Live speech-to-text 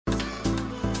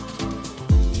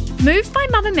Move by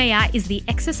Mamma Mia is the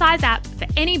exercise app for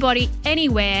anybody,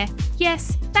 anywhere.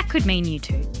 Yes, that could mean you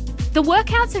too. The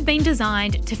workouts have been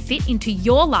designed to fit into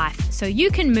your life so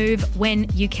you can move when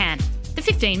you can. The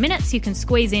 15 minutes you can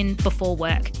squeeze in before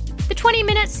work. The 20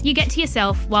 minutes you get to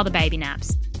yourself while the baby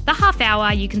naps. The half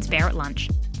hour you can spare at lunch.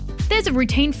 There's a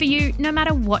routine for you no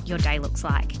matter what your day looks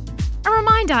like. A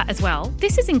reminder as well,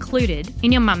 this is included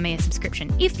in your Mamma Mia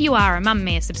subscription. If you are a Mamma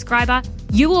Mia subscriber,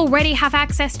 you already have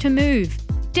access to Move.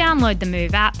 Download the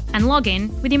Move app and log in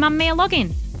with your Mamma Mia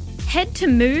login. Head to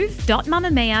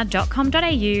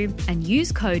move.mamamia.com.au and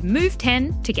use code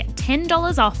MOVE10 to get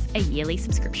 $10 off a yearly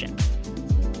subscription.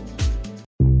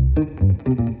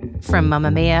 From Mamma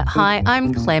Mia, hi,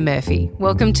 I'm Claire Murphy.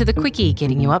 Welcome to The Quickie,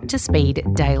 getting you up to speed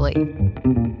daily.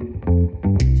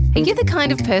 Are you the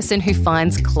kind of person who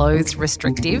finds clothes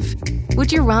restrictive?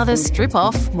 Would you rather strip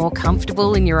off, more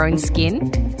comfortable in your own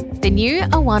skin? Then you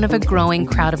are one of a growing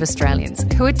crowd of Australians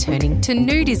who are turning to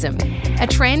nudism, a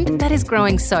trend that is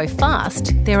growing so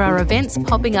fast there are events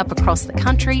popping up across the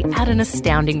country at an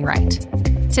astounding rate.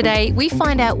 Today, we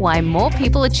find out why more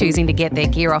people are choosing to get their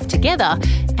gear off together,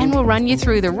 and we'll run you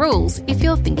through the rules if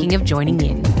you're thinking of joining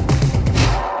in.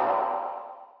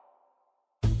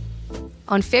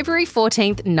 On February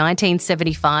 14th,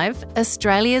 1975,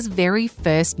 Australia's very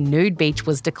first nude beach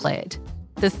was declared.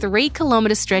 The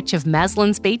 3-kilometre stretch of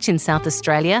Maslins Beach in South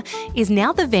Australia is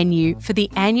now the venue for the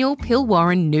annual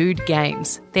Pilwarren Nude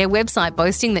Games, their website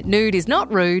boasting that nude is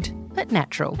not rude, but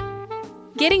natural.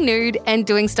 Getting nude and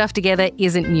doing stuff together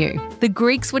isn't new. The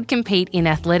Greeks would compete in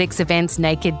athletics events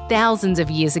naked thousands of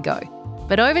years ago.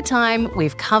 But over time,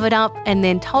 we've covered up and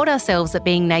then told ourselves that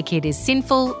being naked is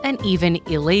sinful and even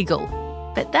illegal.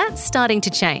 But that's starting to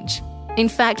change. In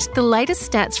fact, the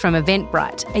latest stats from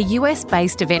Eventbrite, a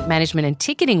US-based event management and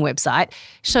ticketing website,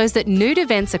 shows that nude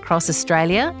events across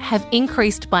Australia have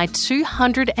increased by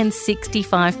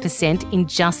 265% in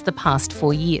just the past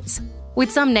 4 years,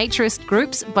 with some naturist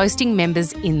groups boasting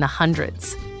members in the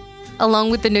hundreds.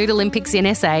 Along with the Nude Olympics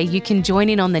in SA, you can join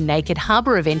in on the Naked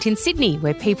Harbour event in Sydney,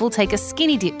 where people take a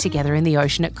skinny dip together in the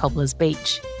ocean at Cobblers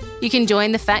Beach. You can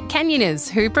join the Fat Canyoners,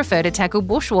 who prefer to tackle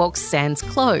bushwalks sans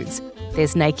clothes.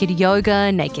 There's naked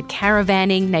yoga, naked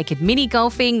caravanning, naked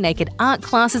mini-golfing, naked art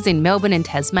classes in Melbourne and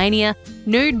Tasmania,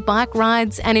 nude bike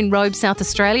rides, and in Robe, South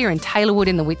Australia and Taylorwood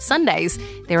in the Whitsundays,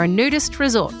 there are nudist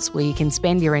resorts where you can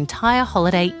spend your entire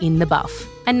holiday in the buff.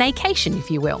 A naycation,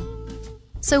 if you will.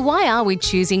 So why are we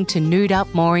choosing to nude up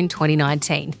more in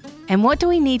 2019? And what do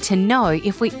we need to know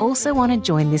if we also want to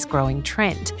join this growing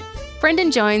trend?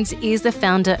 Brendan Jones is the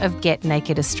founder of Get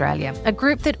Naked Australia, a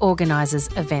group that organises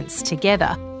events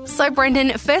together. So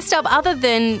Brendan, first up, other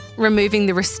than removing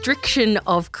the restriction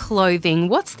of clothing,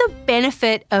 what's the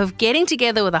benefit of getting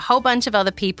together with a whole bunch of other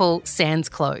people sans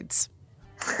clothes?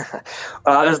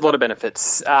 There's a lot of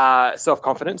benefits.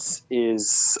 Self-confidence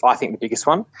is, I think, the biggest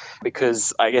one,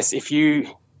 because I guess if you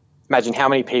imagine how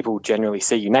many people generally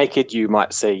see you naked, you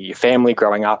might see your family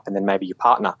growing up and then maybe your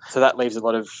partner. So that leaves a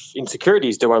lot of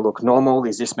insecurities. Do I look normal?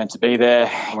 Is this meant to be there?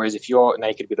 Whereas if you're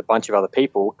naked with a bunch of other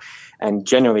people, and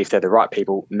generally if they're the right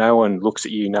people, no one looks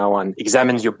at you, no one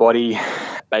examines your body.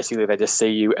 Basically, they just see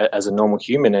you as a normal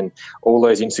human, and all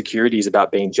those insecurities about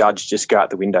being judged just go out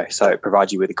the window. So it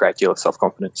provides you with a great deal of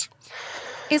self-confidence.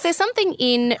 Is there something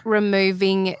in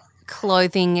removing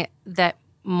clothing that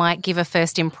might give a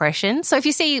first impression? So if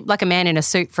you see like a man in a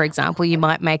suit, for example, you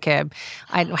might have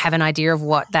an idea of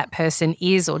what that person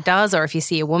is or does, or if you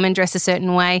see a woman dress a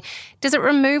certain way, does it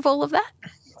remove all of that?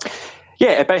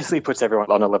 Yeah, it basically puts everyone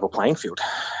on a level playing field.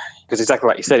 Because exactly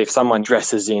like you said, if someone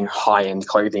dresses in high-end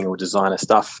clothing or designer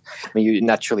stuff, you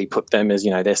naturally put them as,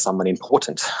 they're someone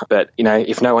important. But,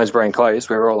 if no one's wearing clothes,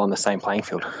 we're all on the same playing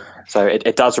field. So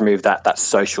it does remove that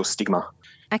social stigma.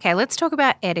 Okay, let's talk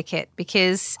about etiquette,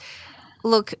 because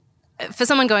look, for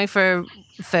someone going for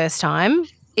first time,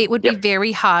 it would be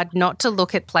very hard not to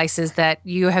look at places that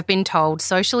you have been told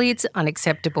socially it's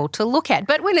unacceptable to look at.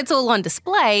 But when it's all on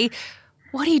display,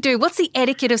 what do you do? What's the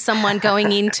etiquette of someone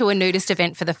going into a nudist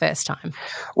event for the first time?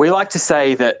 We like to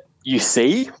say that you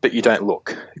see, but you don't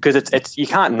look, because it's you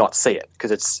can't not see it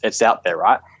because it's out there,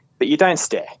 right? But you don't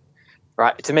stare.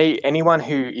 Right. To me, anyone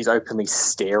who is openly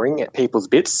staring at people's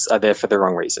bits are there for the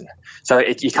wrong reason. So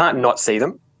you can't not see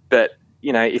them, but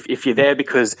if you're there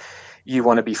because you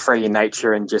want to be free in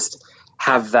nature and just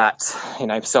have that,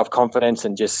 self-confidence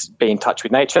and just be in touch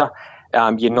with nature,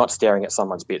 you're not staring at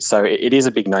someone's bits. So it is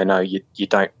a big no-no. You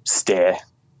don't stare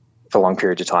for long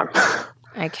periods of time.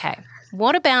 Okay.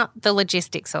 What about the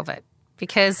logistics of it?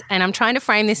 because, and I'm trying to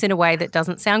frame this in a way that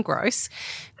doesn't sound gross,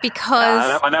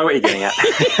 because I know what you're getting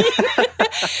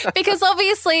at. because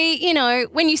obviously, you know,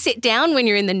 when you sit down, when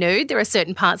you're in the nude, there are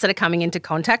certain parts that are coming into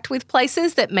contact with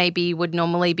places that maybe would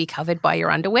normally be covered by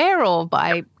your underwear or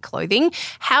by clothing.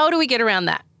 How do we get around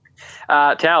that?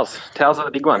 Towels. Towels are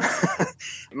the big one.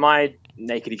 My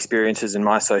naked experiences in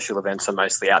my social events are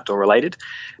mostly outdoor related.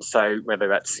 So whether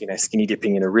that's, you know, skinny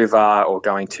dipping in a river or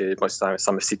going to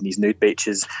some of Sydney's nude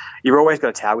beaches, you've always got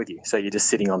a towel with you. So you're just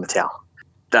sitting on the towel.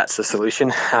 That's the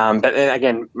solution. But then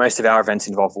again, most of our events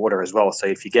involve water as well. So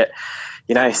if you get,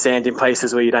 you know, sand in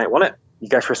places where you don't want it, you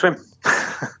go for a swim.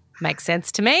 Makes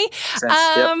sense to me.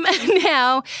 Yep.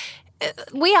 Now,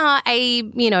 we are a,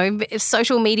 you know,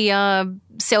 social media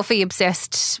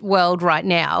selfie-obsessed world right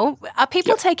now. Are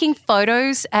people taking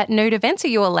photos at nude events? Are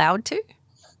you allowed to?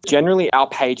 Generally, our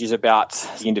page is about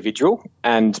the individual,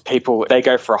 and people, they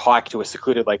go for a hike to a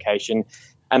secluded location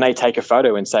and they take a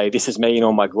photo and say, this is me in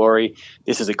all my glory.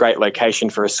 This is a great location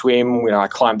for a swim. You know, I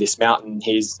climbed this mountain,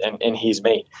 here's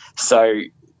me. So,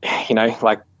 you know,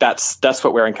 like that's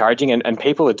what we're encouraging, and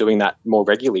people are doing that more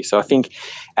regularly. So I think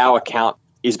our account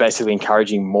is basically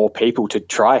encouraging more people to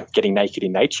try getting naked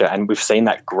in nature, and we've seen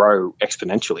that grow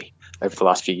exponentially over the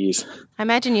last few years. I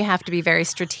imagine you have to be very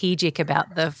strategic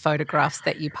about the photographs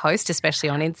that you post, especially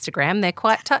on Instagram. They're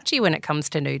quite touchy when it comes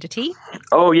to nudity.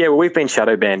 Oh, yeah. Well, we've been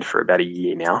shadow banned for about a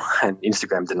year now, and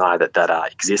Instagram deny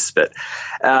that exists. But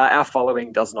our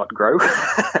following does not grow.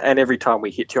 And every time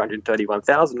we hit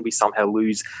 231,000, we somehow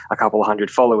lose a couple of hundred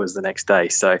followers the next day.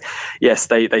 So, yes,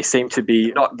 they seem to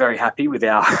be not very happy with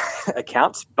our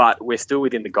accounts, but we're still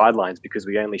within the guidelines because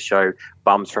we only show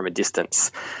bums from a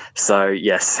distance. So,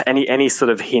 yes, any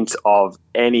sort of hint of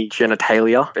any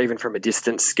genitalia, even from a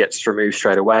distance, gets removed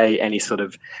straight away. Any sort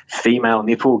of female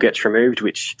nipple gets removed,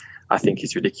 which I think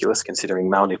is ridiculous considering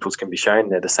male nipples can be shown.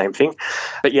 They're the same thing.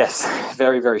 But yes,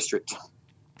 very, very strict.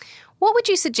 What would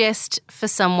you suggest for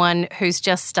someone who's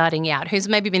just starting out, who's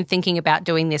maybe been thinking about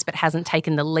doing this but hasn't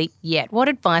taken the leap yet? What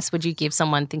advice would you give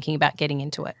someone thinking about getting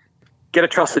into it? Get a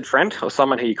trusted friend or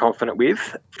someone who you're confident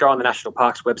with. Go on the National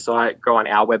Parks website, go on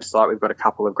our website. We've got a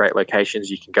couple of great locations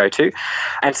you can go to,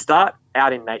 and start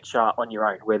out in nature on your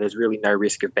own where there's really no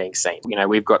risk of being seen. You know,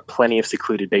 we've got plenty of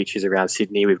secluded beaches around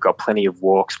Sydney. We've got plenty of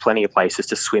walks, plenty of places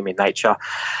to swim in nature.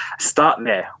 Start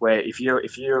there, where if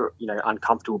you're you know,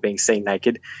 uncomfortable being seen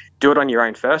naked, do it on your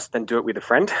own first, then do it with a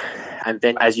friend. And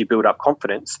then as you build up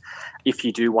confidence, if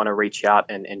you do want to reach out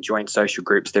and join social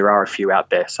groups, there are a few out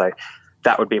there. So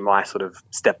that would be my sort of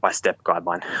step-by-step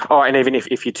guideline. Oh, and even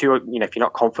if you're too, you know, if you're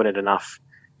not confident enough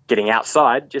getting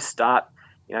outside, just start,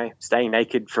 you know, staying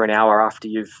naked for an hour after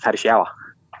you've had a shower,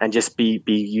 and just be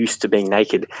used to being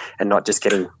naked and not just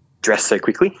getting dressed so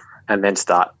quickly, and then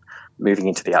start moving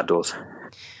into the outdoors.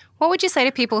 What would you say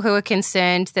to people who are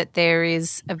concerned that there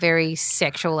is a very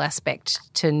sexual aspect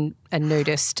to a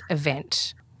nudist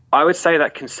event? I would say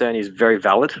that concern is very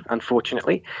valid,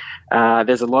 unfortunately.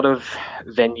 There's a lot of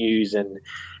venues and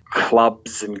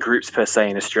clubs and groups per se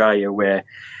in Australia where,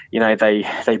 you know, they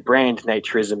brand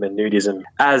naturism and nudism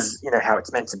as, you know, how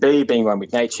it's meant to be, being one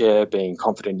with nature, being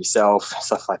confident in yourself,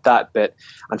 stuff like that. But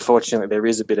unfortunately, there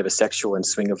is a bit of a sexual and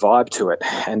swinger vibe to it.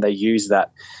 And they use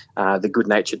that, the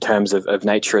good-natured terms of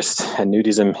naturist and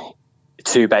nudism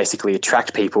to basically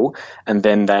attract people, and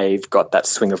then they've got that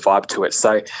swinger vibe to it.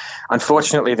 So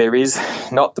unfortunately, there is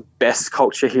not the best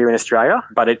culture here in Australia,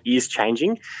 but it is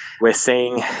changing. We're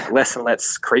seeing less and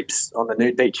less creeps on the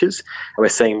nude beaches. We're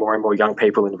seeing more and more young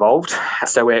people involved.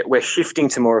 So we're shifting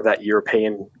to more of that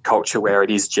European culture where it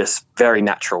is just very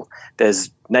natural. There's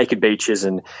naked beaches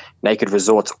and naked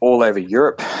resorts all over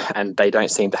Europe, and they don't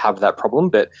seem to have that problem,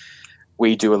 but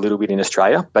we do a little bit in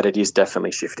Australia, but it is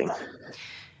definitely shifting.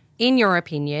 In your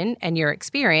opinion and your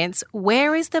experience,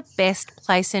 where is the best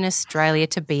place in Australia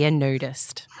to be a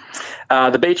nudist?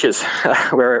 The beaches.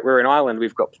 We're an island.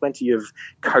 We've got plenty of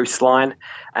coastline,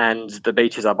 and the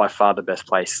beaches are by far the best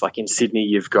place. Like in Sydney,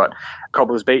 you've got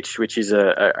Cobblers Beach, which is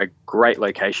a great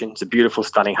location. It's a beautiful,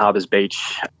 stunning harbours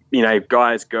beach. You know,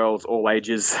 guys, girls, all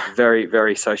ages, very,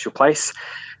 very social place.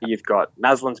 You've got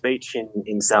Maslin's Beach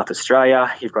in South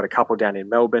Australia. You've got a couple down in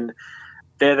Melbourne.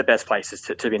 They're the best places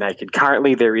to be naked.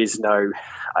 Currently, there is no,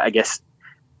 I guess,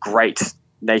 great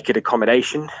naked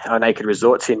accommodation or naked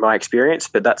resorts in my experience,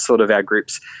 but that's sort of our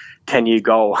group's 10-year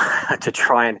goal to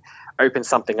try and open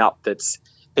something up that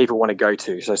people want to go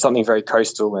to. So something very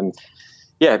coastal, and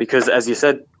yeah, because as you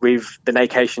said, the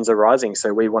nakations are rising,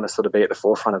 so we want to sort of be at the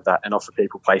forefront of that and offer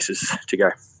people places to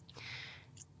go.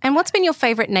 And what's been your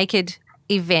favourite naked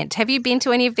event? Have you been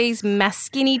to any of these mass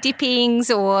skinny dippings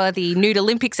or the nude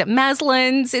Olympics at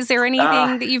Maslin's? Is there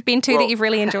anything that you've been to that you've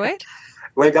really enjoyed?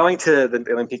 We're going to the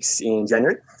Olympics in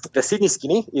January. The Sydney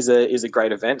Skinny is a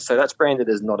great event. So that's branded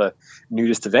as not a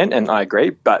nudist event, and I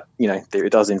agree. But,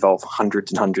 it does involve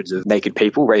hundreds and hundreds of naked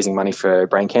people raising money for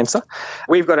brain cancer.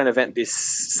 We've got an event this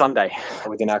Sunday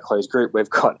within our closed group.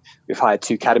 We've hired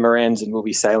 2 catamarans and we'll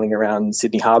be sailing around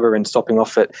Sydney Harbour and stopping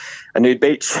off at a nude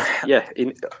beach. Yeah,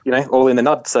 all in the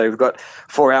Nud. So we've got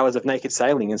 4 hours of naked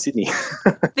sailing in Sydney.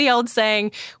 The old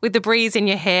saying, with the breeze in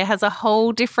your hair, has a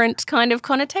whole different kind of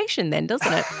connotation then,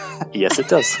 doesn't it? Yes, it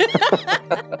does.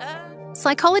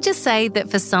 Psychologists say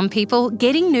that for some people,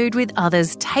 getting nude with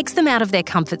others takes them out of their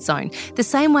comfort zone, the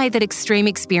same way that extreme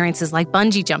experiences like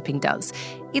bungee jumping does.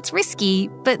 It's risky,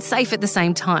 but safe at the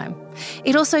same time.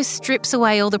 It also strips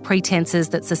away all the pretenses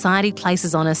that society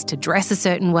places on us to dress a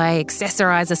certain way,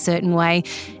 accessorise a certain way,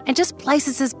 and just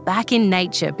places us back in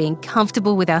nature, being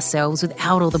comfortable with ourselves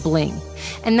without all the bling.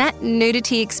 And that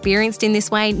nudity experienced in this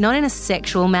way, not in a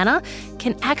sexual manner,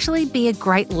 can actually be a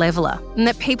great leveller, and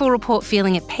that people report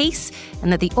feeling at peace,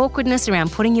 and that the awkwardness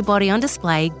around putting your body on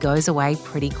display goes away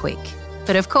pretty quick.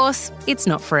 But of course, it's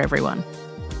not for everyone.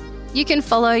 You can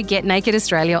follow Get Naked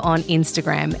Australia on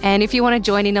Instagram, and if you want to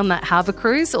join in on that harbour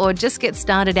cruise or just get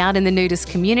started out in the nudist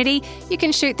community, you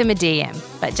can shoot them a DM.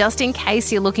 But just in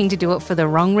case you're looking to do it for the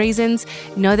wrong reasons,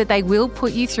 know that they will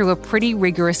put you through a pretty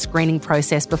rigorous screening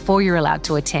process before you're allowed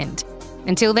to attend.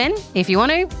 Until then, if you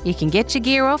want to, you can get your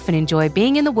gear off and enjoy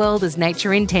being in the world as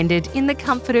nature intended in the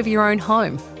comfort of your own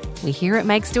home. We hear it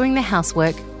makes doing the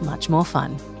housework much more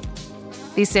fun.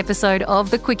 This episode of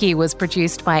The Quickie was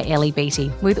produced by Ellie Beattie,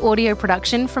 with audio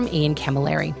production from Ian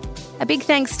Camilleri. A big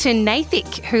thanks to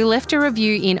Nathic, who left a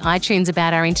review in iTunes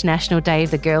about our International Day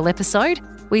of the Girl episode.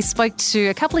 We spoke to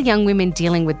a couple of young women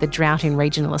dealing with the drought in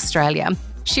regional Australia.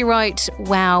 She wrote,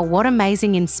 "Wow, what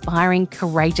amazing, inspiring,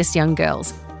 courageous young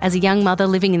girls. As a young mother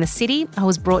living in the city, I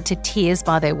was brought to tears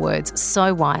by their words,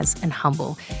 so wise and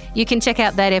humble." You can check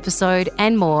out that episode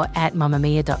and more at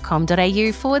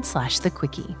mamamia.com.au/The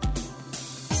Quickie.